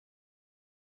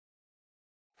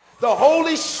The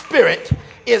Holy Spirit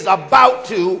is about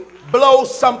to blow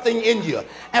something in you.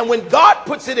 And when God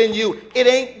puts it in you, it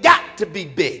ain't got to be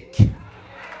big.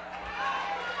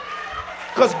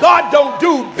 Because God don't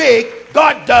do big,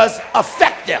 God does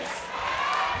effective.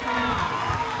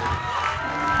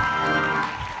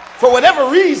 For whatever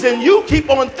reason, you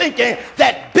keep on thinking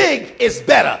that big is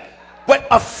better. But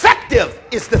effective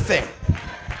is the thing.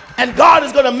 And God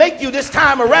is going to make you this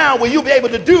time around where you'll be able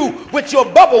to do with your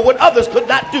bubble what others could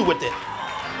not do with it.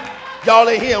 Y'all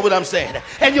ain't hearing what I'm saying.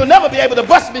 And you'll never be able to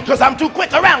bust me because I'm too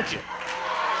quick around you.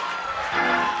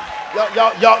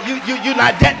 You're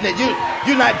not getting it.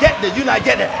 You're not getting it. You're not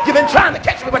getting it. You've been trying to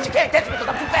catch me, but you can't catch me because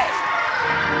I'm too fast.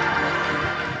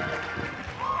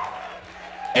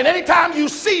 And anytime you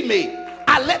see me,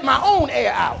 I let my own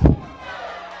air out.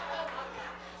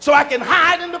 So I can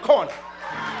hide in the corner.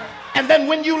 And then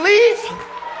when you leave,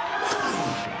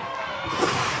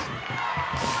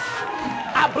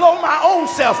 I blow my own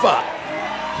self up.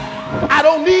 I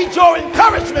don't need your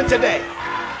encouragement today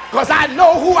because I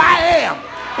know who I am.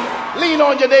 Lean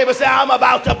on your neighbor and say, I'm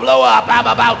about to blow up. I'm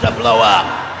about to blow up.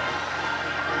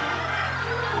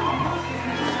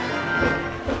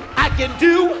 I can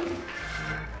do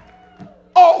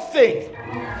all things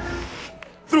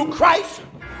through Christ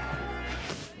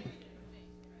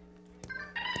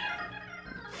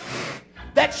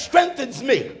that strengthens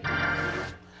me.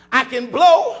 I can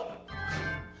blow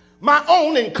my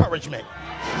own encouragement.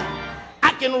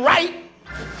 I can write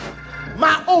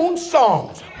my own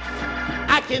songs.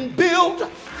 I can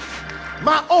build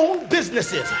my own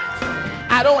businesses.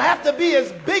 I don't have to be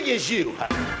as big as you.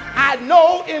 I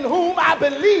know in whom I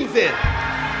believe in.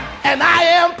 And I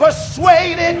am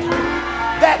persuaded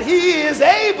that he is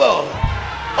able.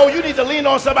 Oh, you need to lean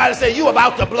on somebody and say, you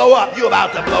about to blow up. You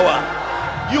about to blow up.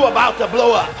 You about to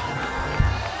blow up.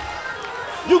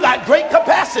 You got great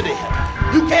capacity.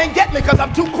 You can't get me because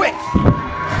I'm too quick.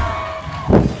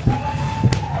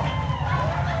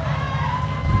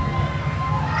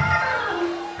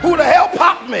 Who the hell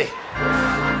popped me?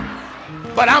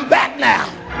 But I'm back now.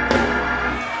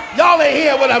 Y'all ain't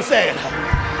hear what I'm saying.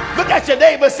 Look at your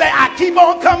neighbor and say, I keep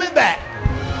on coming back.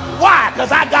 Why?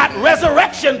 Because I got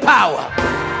resurrection power.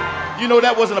 You know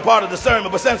that wasn't a part of the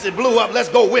sermon, but since it blew up, let's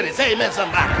go with it. Say amen,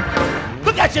 somebody.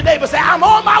 Look at your neighbor and say, I'm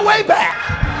on my way back.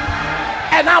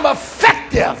 And I'm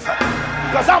effective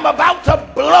because I'm about to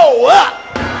blow up.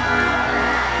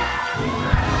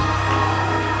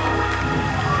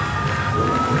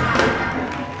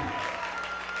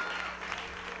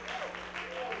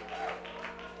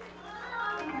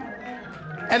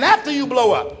 And after you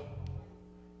blow up,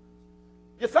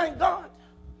 you thank God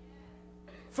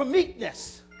for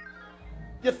meekness.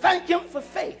 You thank him for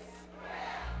faith.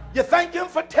 You thank him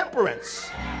for temperance.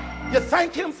 You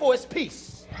thank him for his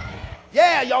peace.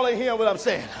 Yeah, y'all ain't hearing what I'm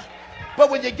saying. But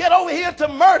when you get over here to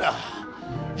murder,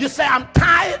 you say, I'm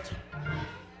tired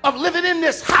of living in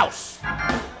this house.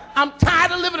 I'm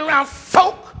tired of living around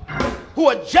folk who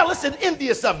are jealous and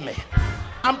envious of me.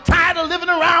 I'm tired of living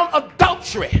around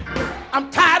adultery. I'm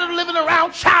tired of living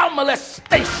around child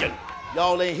molestation.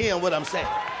 Y'all ain't hearing what I'm saying.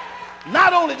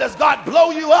 Not only does God blow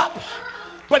you up,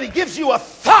 but he gives you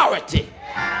authority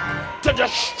to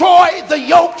destroy the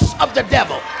yokes of the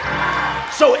devil.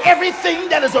 So everything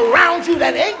that is around you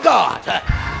that ain't God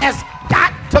has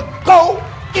got to go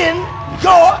in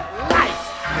your life.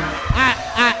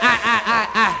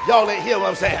 Y'all ain't hear what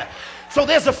I'm saying. So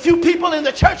there's a few people in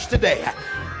the church today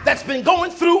that's been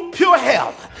going through pure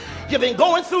hell. You've been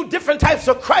going through different types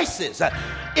of crises.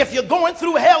 If you're going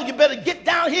through hell, you better get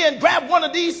down here and grab one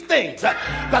of these things,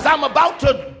 because I'm about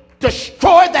to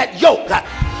destroy that yoke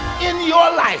in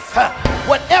your life.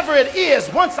 Whatever it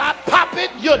is, once I pop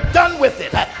it, you're done with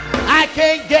it. I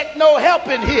can't get no help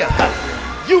in here.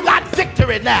 You got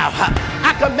victory now.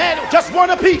 I command it, just one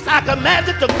apiece. I command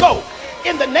it to go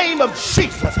in the name of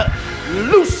Jesus.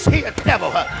 Loose here,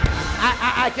 devil.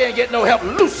 I can't get no help.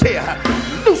 Loose here.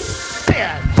 Loose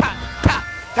here. Ta, ta,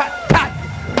 ta, ta.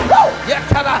 Woo! Yeah,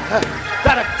 ta, ta,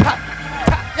 ta, ta, ta,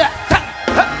 yeah, ta,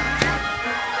 ta.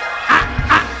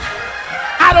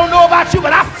 I don't know about you,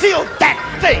 but I feel that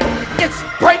thing. It's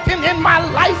breaking in my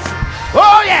life.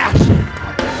 Oh, yeah.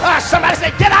 Somebody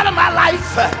say, get out of my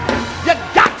life. You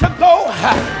got to go.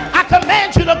 I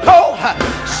command you to go.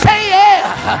 Say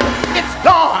yeah. It's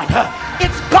gone.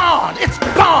 It's gone. It's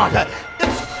gone.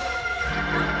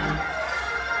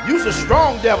 You's a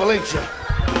strong devil, ain't you?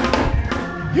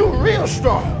 You real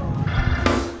strong.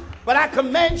 But I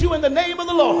command you in the name of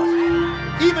the Lord,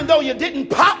 even though you didn't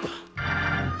pop,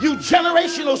 you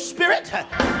generational spirit,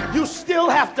 you still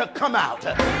have to come out.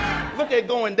 Look at it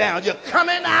going down. You're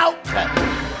coming out.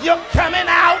 You're coming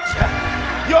out.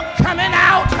 You're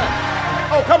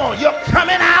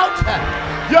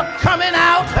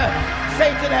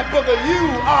that booger, you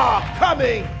are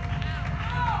coming.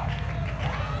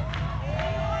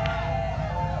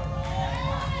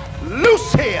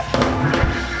 Loose here.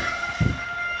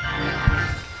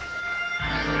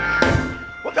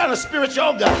 What kind of spirit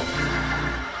y'all got?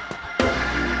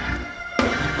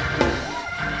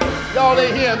 Y'all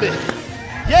ain't hear me.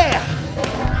 Yeah.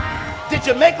 Did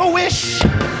you make a wish?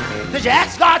 Did you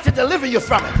ask God to deliver you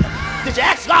from it? Did you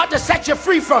ask God to set you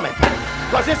free from it?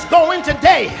 Because it's going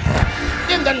today.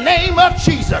 In the name of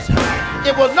Jesus.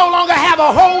 It will no longer have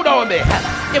a hold on me.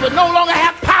 It will no longer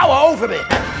have power over me.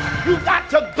 You got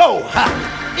to go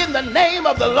in the name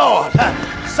of the Lord.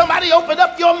 Somebody open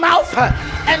up your mouth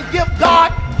and give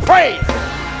God praise.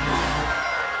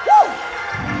 Woo.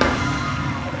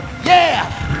 Yeah.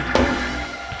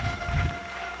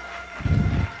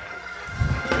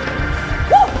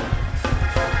 Woo.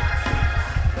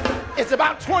 It's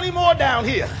about 20 more down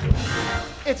here.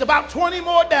 It's about 20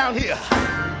 more down here.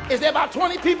 Is there about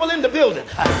 20 people in the building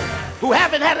who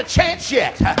haven't had a chance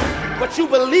yet, but you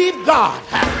believe God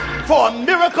for a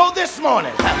miracle this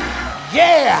morning?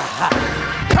 Yeah.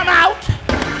 Come out.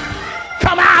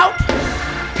 Come out.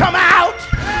 Come out.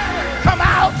 Come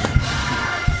out.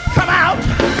 Come out.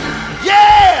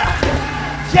 Yeah.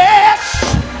 Yes.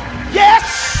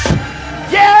 Yes.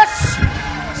 Yes.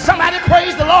 Somebody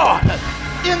praise the Lord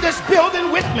in this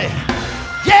building with me.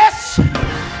 Yes.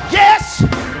 Yes.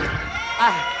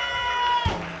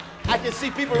 I can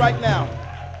see people right now.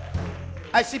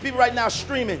 I see people right now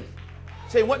streaming,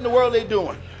 saying, what in the world are they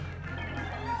doing?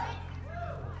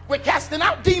 We're casting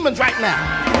out demons right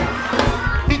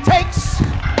now. He takes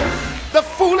the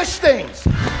foolish things.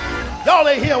 Y'all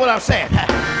ain't hear what I'm saying.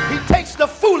 He takes the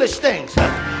foolish things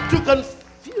to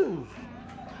confuse.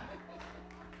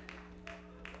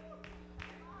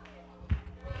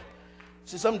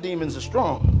 See, some demons are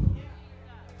strong.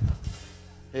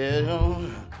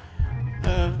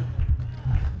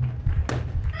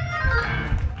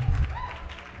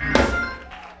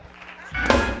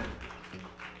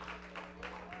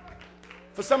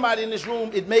 For somebody in this room,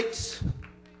 it makes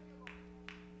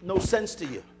no sense to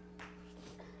you.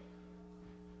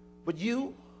 But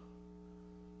you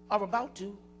are about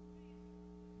to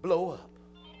blow up.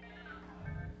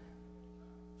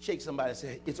 Shake somebody and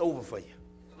say, it's over for you.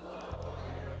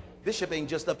 Bishop ain't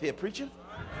just up here preaching.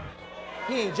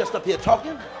 He ain't just up here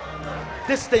talking.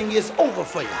 This thing is over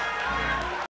for you.